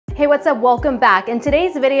what's up? Welcome back. In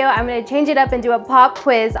today's video, I'm going to change it up and do a pop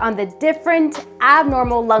quiz on the different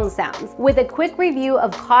abnormal lung sounds with a quick review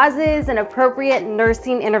of causes and appropriate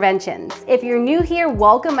nursing interventions. If you're new here,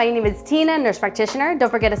 welcome. My name is Tina, nurse practitioner. Don't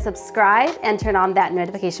forget to subscribe and turn on that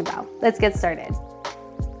notification bell. Let's get started.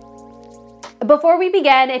 Before we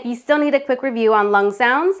begin, if you still need a quick review on lung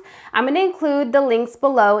sounds, I'm going to include the links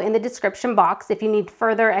below in the description box if you need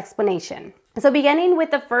further explanation. So beginning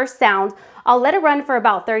with the first sound, I'll let it run for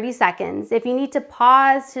about 30 seconds. If you need to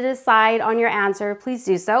pause to decide on your answer, please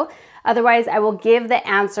do so. Otherwise, I will give the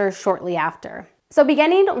answer shortly after. So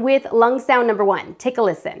beginning with lung sound number 1, take a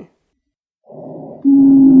listen.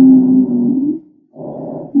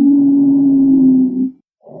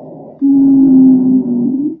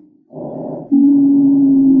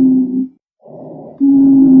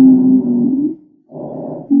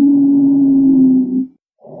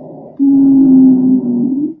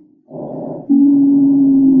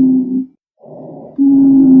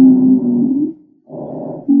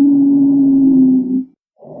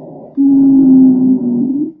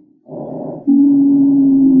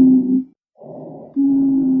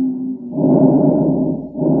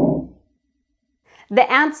 The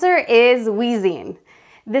answer is wheezing.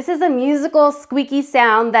 This is a musical squeaky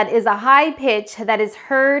sound that is a high pitch that is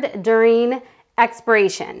heard during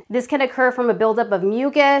expiration. This can occur from a buildup of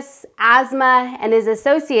mucus, asthma, and is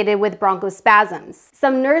associated with bronchospasms.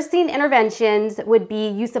 Some nursing interventions would be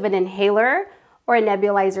use of an inhaler or a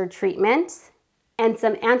nebulizer treatment, and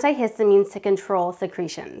some antihistamines to control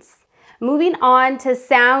secretions. Moving on to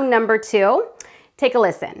sound number 2, take a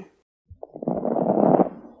listen.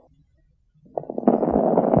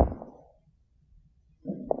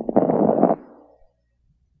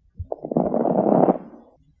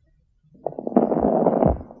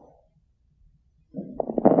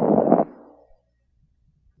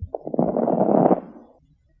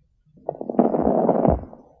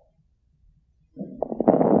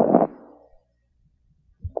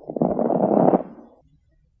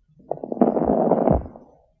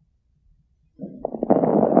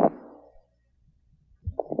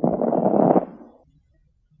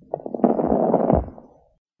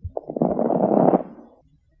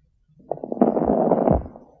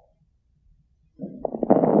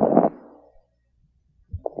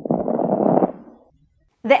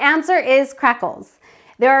 The answer is crackles.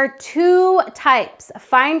 There are two types,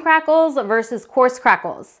 fine crackles versus coarse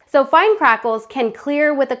crackles. So fine crackles can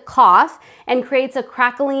clear with a cough and creates a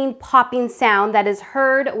crackling, popping sound that is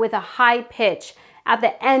heard with a high pitch at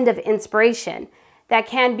the end of inspiration. That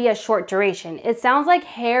can be a short duration. It sounds like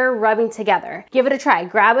hair rubbing together. Give it a try.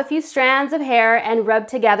 Grab a few strands of hair and rub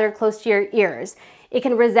together close to your ears. It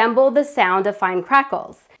can resemble the sound of fine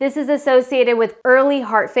crackles. This is associated with early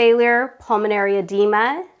heart failure, pulmonary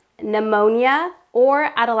edema, pneumonia, or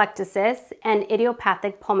atelectasis, and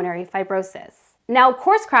idiopathic pulmonary fibrosis. Now,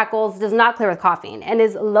 coarse crackles does not clear with coughing and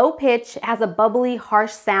is low pitch, has a bubbly,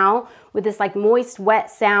 harsh sound with this like moist, wet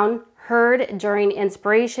sound heard during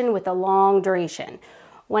inspiration with a long duration.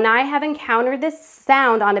 When I have encountered this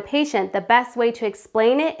sound on a patient, the best way to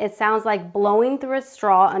explain it, it sounds like blowing through a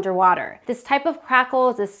straw underwater. This type of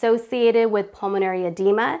crackle is associated with pulmonary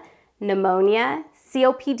edema, pneumonia,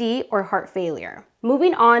 COPD, or heart failure.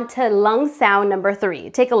 Moving on to lung sound number 3.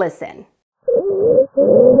 Take a listen.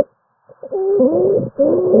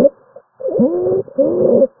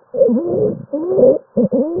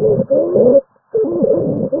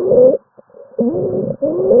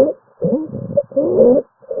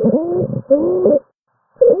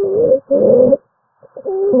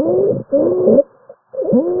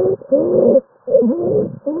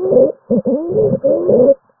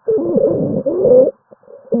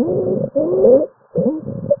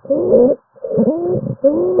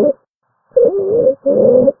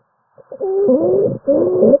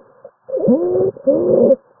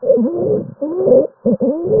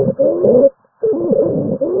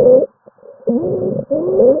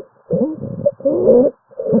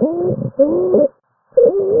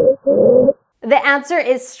 The answer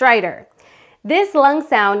is stridor. This lung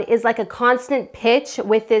sound is like a constant pitch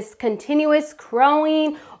with this continuous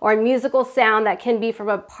crowing or musical sound that can be from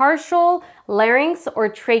a partial larynx or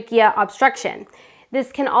trachea obstruction.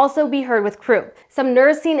 This can also be heard with croup. Some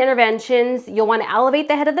nursing interventions, you'll want to elevate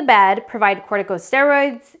the head of the bed, provide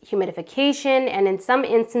corticosteroids, humidification, and in some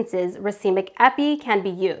instances, racemic epi can be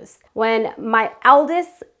used. When my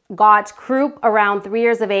eldest got croup around 3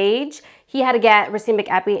 years of age, he had to get racemic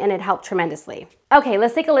epi and it helped tremendously. Okay,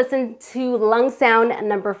 let's take a listen to lung sound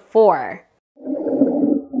number 4.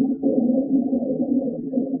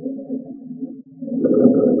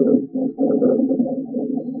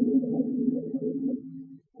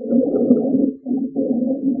 The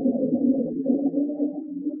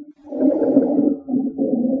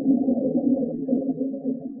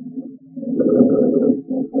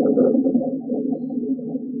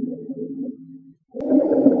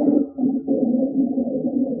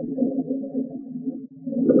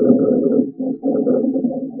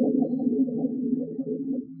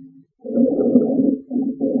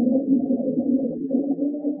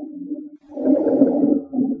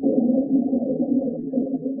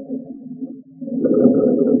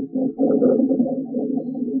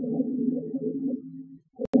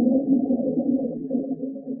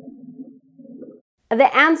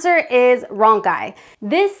The answer is Rhonchi.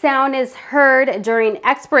 This sound is heard during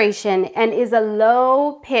expiration and is a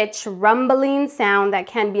low-pitched rumbling sound that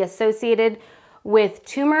can be associated with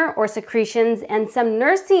tumor or secretions, and some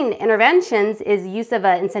nursing interventions is use of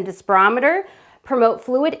an incentive spirometer, promote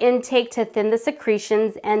fluid intake to thin the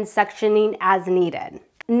secretions, and suctioning as needed.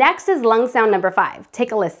 Next is lung sound number 5.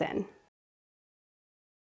 Take a listen.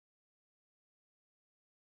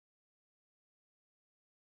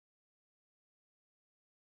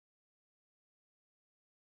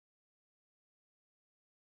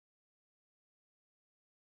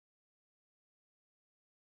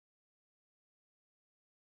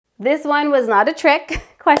 This one was not a trick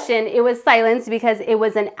question. It was silence because it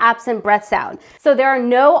was an absent breath sound. So there are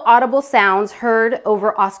no audible sounds heard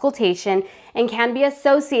over auscultation and can be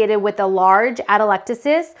associated with a large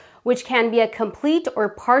atelectasis, which can be a complete or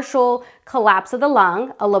partial collapse of the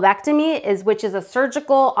lung. A lobectomy which is a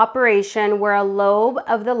surgical operation where a lobe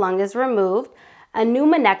of the lung is removed. A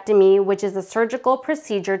pneumonectomy, which is a surgical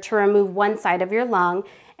procedure to remove one side of your lung.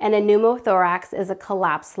 And a pneumothorax is a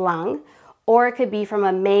collapsed lung. Or it could be from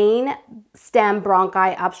a main stem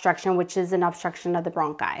bronchi obstruction, which is an obstruction of the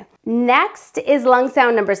bronchi. Next is lung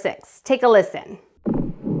sound number 6. Take a listen.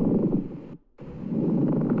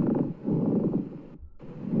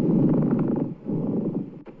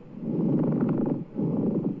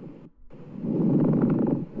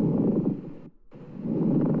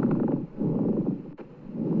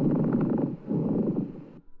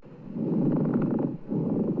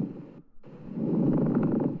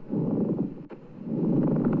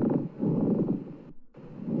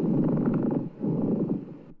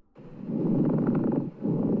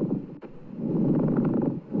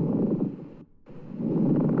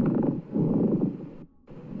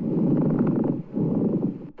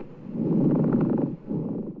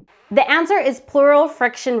 The answer is pleural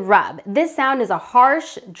friction rub. This sound is a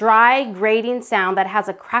harsh, dry, grating sound that has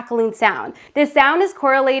a crackling sound. This sound is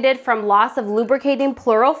correlated from loss of lubricating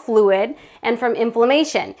pleural fluid and from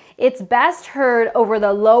inflammation. It's best heard over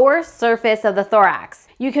the lower surface of the thorax.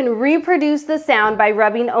 You can reproduce the sound by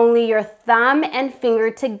rubbing only your thumb and finger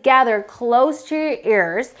together close to your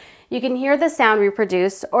ears. You can hear the sound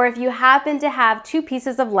reproduced, or if you happen to have 2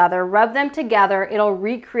 pieces of leather, rub them together, it'll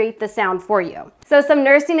recreate the sound for you. So some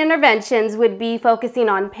nursing interventions would be focusing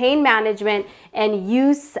on pain management and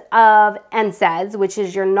use of NSAIDs, which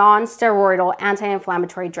is your non-steroidal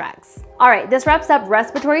anti-inflammatory drugs. All right, this wraps up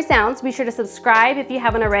respiratory sounds. Be sure to subscribe if you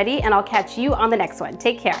haven't already, and I'll catch you on the next one.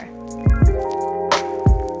 Take care.